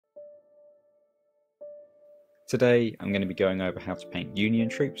Today I'm going to be going over how to paint Union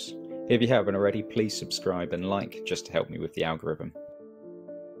troops. If you haven't already, please subscribe and like just to help me with the algorithm.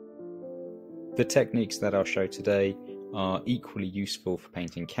 The techniques that I'll show today are equally useful for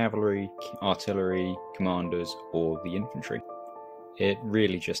painting cavalry, artillery, commanders or the infantry. It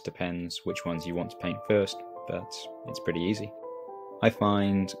really just depends which ones you want to paint first, but it's pretty easy. I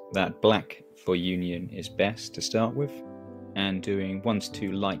find that black for Union is best to start with, and doing 1 to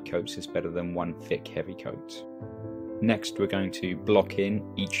 2 light coats is better than 1 thick heavy coat. Next we're going to block in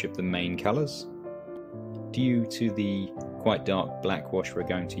each of the main colours. Due to the quite dark black wash we're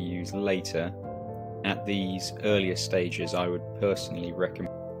going to use later, at these earlier stages I would personally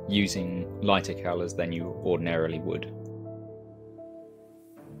recommend using lighter colours than you ordinarily would.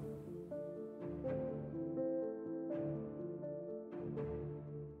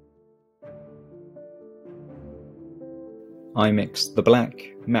 I mix the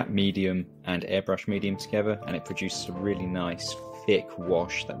black, matte medium and airbrush medium together and it produces a really nice thick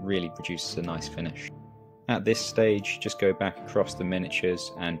wash that really produces a nice finish. At this stage just go back across the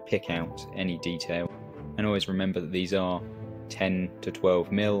miniatures and pick out any detail, and always remember that these are 10 to 12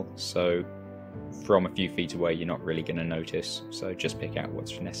 mil, so from a few feet away you're not really going to notice, so just pick out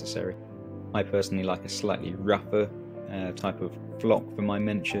what's necessary. I personally like a slightly rougher type of flock for my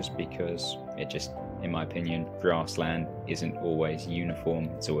miniatures because it just, in my opinion, grassland isn't always uniform,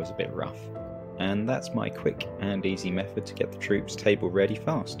 it's always a bit rough. And that's my quick and easy method to get the troops table ready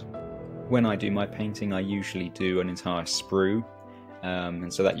fast. When I do my painting I usually do an entire sprue,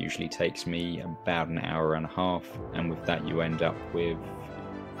 and so that usually takes me about an hour and a half, and with that you end up with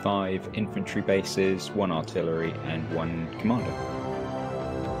 5 infantry bases, 1 artillery and 1 commander.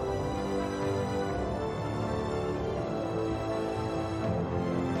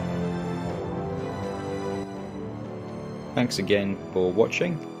 Thanks again for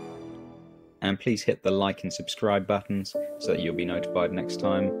watching, and please hit the like and subscribe buttons so that you'll be notified next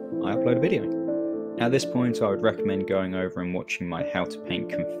time I upload a video. At this point I would recommend going over and watching my How to Paint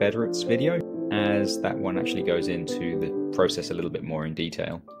Confederates video, as that one actually goes into the process a little bit more in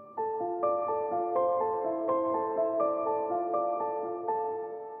detail.